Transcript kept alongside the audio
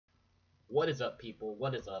What is up, people?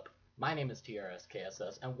 What is up? My name is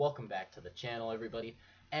TRSKSS, and welcome back to the channel, everybody.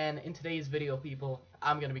 And in today's video, people,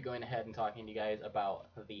 I'm going to be going ahead and talking to you guys about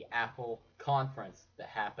the Apple conference that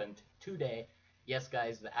happened today. Yes,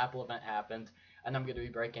 guys, the Apple event happened, and I'm going to be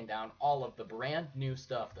breaking down all of the brand new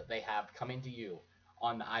stuff that they have coming to you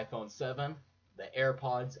on the iPhone 7, the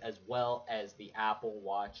AirPods, as well as the Apple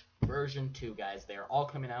Watch version 2, guys. They are all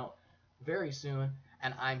coming out very soon,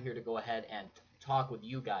 and I'm here to go ahead and talk with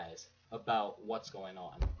you guys about what's going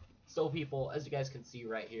on. So people, as you guys can see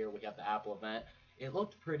right here, we have the Apple event. It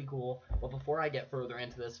looked pretty cool, but before I get further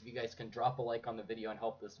into this, if you guys can drop a like on the video and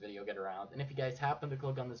help this video get around, and if you guys happen to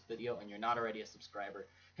click on this video and you're not already a subscriber,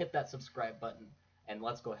 hit that subscribe button, and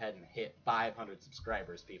let's go ahead and hit 500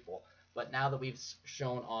 subscribers, people. But now that we've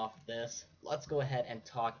shown off this, let's go ahead and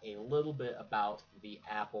talk a little bit about the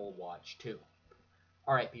Apple Watch 2.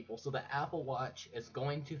 Alright people, so the Apple Watch is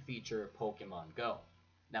going to feature Pokemon Go.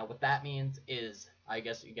 Now what that means is, I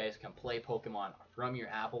guess you guys can play Pokemon from your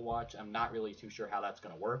Apple Watch. I'm not really too sure how that's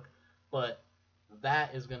going to work, but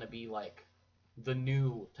that is going to be like the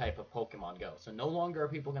new type of Pokemon Go. So no longer are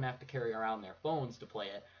people going to have to carry around their phones to play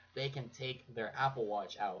it. They can take their Apple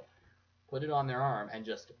Watch out, put it on their arm, and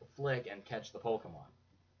just flick and catch the Pokemon.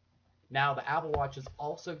 Now the Apple Watch is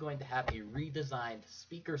also going to have a redesigned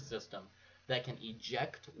speaker system that can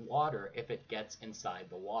eject water if it gets inside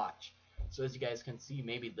the watch. So as you guys can see,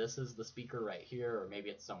 maybe this is the speaker right here, or maybe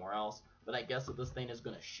it's somewhere else, but I guess that this thing is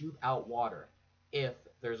going to shoot out water if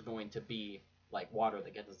there's going to be like water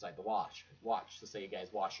that gets inside the watch. So say you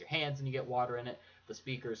guys wash your hands and you get water in it, the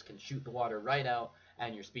speakers can shoot the water right out,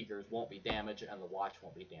 and your speakers won't be damaged, and the watch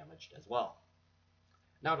won't be damaged as well.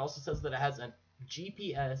 Now it also says that it has a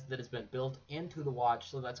GPS that has been built into the watch,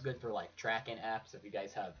 so that's good for like tracking apps. If you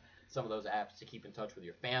guys have some of those apps to keep in touch with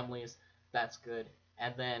your families, that's good.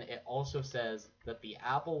 And then it also says that the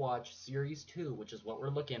Apple Watch Series 2, which is what we're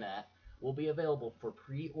looking at, will be available for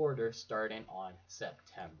pre-order starting on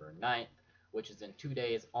September 9th, which is in 2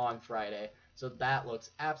 days on Friday. So that looks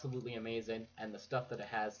absolutely amazing, and the stuff that it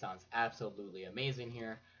has sounds absolutely amazing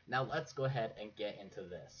here. Now let's go ahead and get into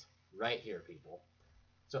this right here, people.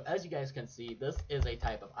 So as you guys can see, this is a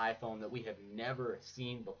type of iPhone that we have never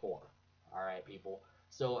seen before. Alright, people.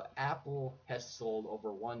 So Apple has sold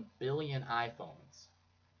over 1 billion iPhones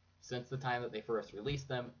since the time that they first released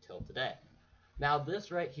them till today. Now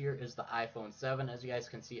this right here is the iPhone 7. As you guys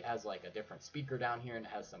can see, it has like a different speaker down here, and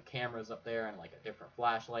it has some cameras up there and like a different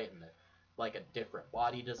flashlight and like a different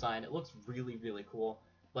body design. It looks really, really cool.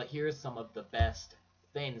 But here's some of the best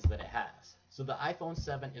things that it has. So the iPhone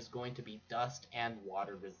 7 is going to be dust and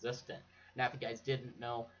water resistant. Now if you guys didn't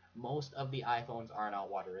know, most of the iPhones are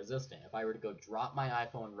not water resistant. If I were to go drop my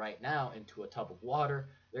iPhone right now into a tub of water,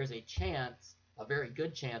 there's a chance, a very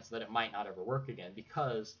good chance, that it might not ever work again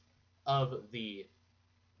because of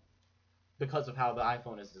how the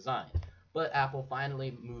iPhone is designed. But Apple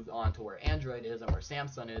finally moved on to where Android is and where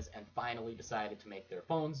Samsung is, and finally decided to make their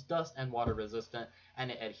phones dust and water resistant,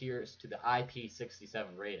 and it adheres to the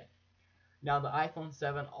IP67 rating. Now the iPhone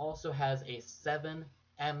 7 also has a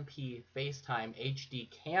 7MP FaceTime HD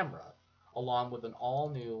camera, along with an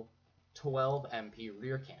all-new 12MP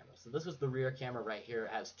rear camera. So this is the rear camera right here.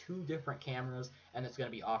 It has two different cameras, and it's going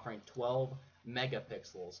to be offering 12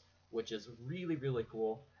 megapixels, which is really, really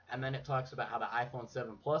cool. And then it talks about how the iPhone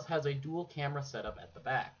 7 Plus has a dual camera setup at the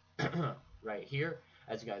back. Right here,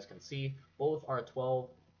 as you guys can see, both are 12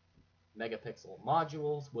 megapixel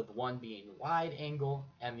modules, with one being wide angle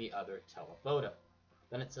and the other telephoto.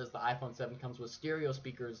 Then it says the iPhone 7 comes with stereo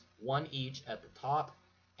speakers, one each at the top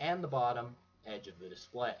and the bottom edge of the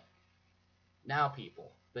display. Now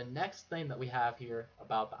people, the next thing that we have here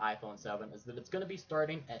about the iPhone 7 is that it's going to be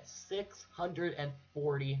starting at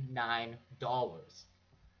 $649.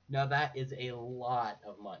 Now that is a lot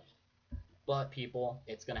of money. But people,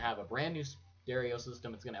 it's going to have a brand new stereo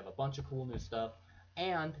system, it's going to have a bunch of cool new stuff,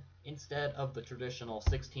 and instead of the traditional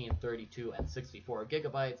 16, 32, and 64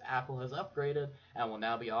 gigabytes, Apple has upgraded and will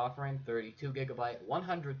now be offering 32 gigabyte,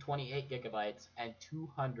 128 gigabytes, and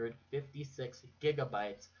 256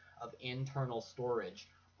 gigabytes of internal storage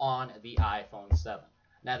on the iPhone 7.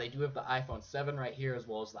 Now they do have the iPhone 7 right here, as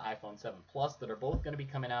well as the iPhone 7 Plus, that are both going to be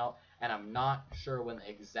coming out, and I'm not sure when the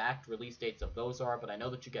exact release dates of those are, but I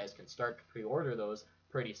know that you guys can start to pre-order those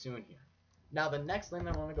pretty soon here. Now the next thing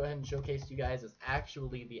I want to go ahead and showcase to you guys is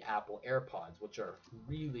actually the Apple AirPods, which are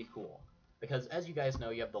really cool. Because as you guys know,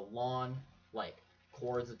 you have the long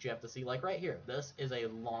cords that you have to see, like right here. This is a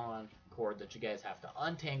long cord that you guys have to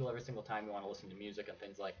untangle every single time you want to listen to music and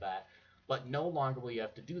things like that. But no longer will you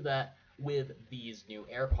have to do that with these new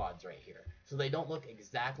AirPods right here. So they don't look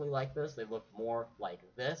exactly like this, they look more like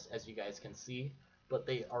this, as you guys can see, but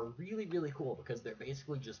they are really, really cool because they're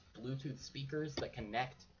basically just Bluetooth speakers that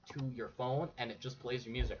connect to your phone, and it just plays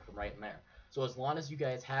your music from right in there. So as long as you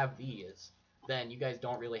guys have these, then you guys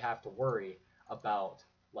don't really have to worry about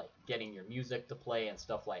like getting your music to play and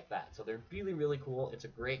stuff like that. So they're really, really cool. It's a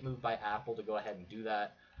great move by Apple to go ahead and do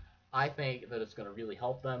that. I think that it's going to really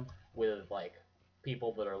help them with like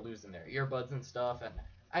people that are losing their earbuds and stuff. And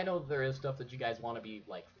I know there is stuff that you guys want to be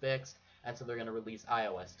like fixed, and so they're going to release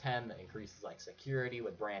iOS 10 that increases like security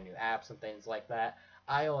with brand new apps and things like that.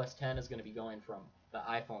 iOS 10 is going to be going from the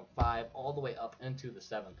iPhone 5 all the way up into the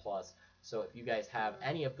 7 Plus. So if you guys have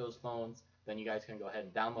any of those phones, then you guys can go ahead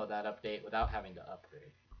and download that update without having to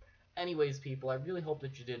upgrade. Anyways, people, I really hope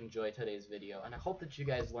that you did enjoy today's video, and I hope that you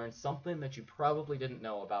guys learned something that you probably didn't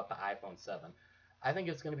know about the iPhone 7. I think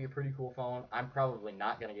it's going to be a pretty cool phone. I'm probably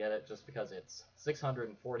not going to get it just because it's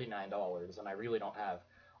 $649, and I really don't have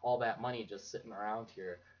all that money just sitting around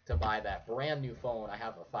here to buy that brand new phone. I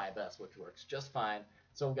have a 5S, which works just fine.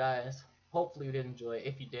 So guys, hopefully you did enjoy.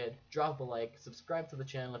 If you did, drop a like, subscribe to the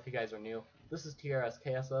channel if you guys are new. This is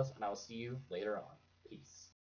TRSKSS, and I will see you later on. Peace.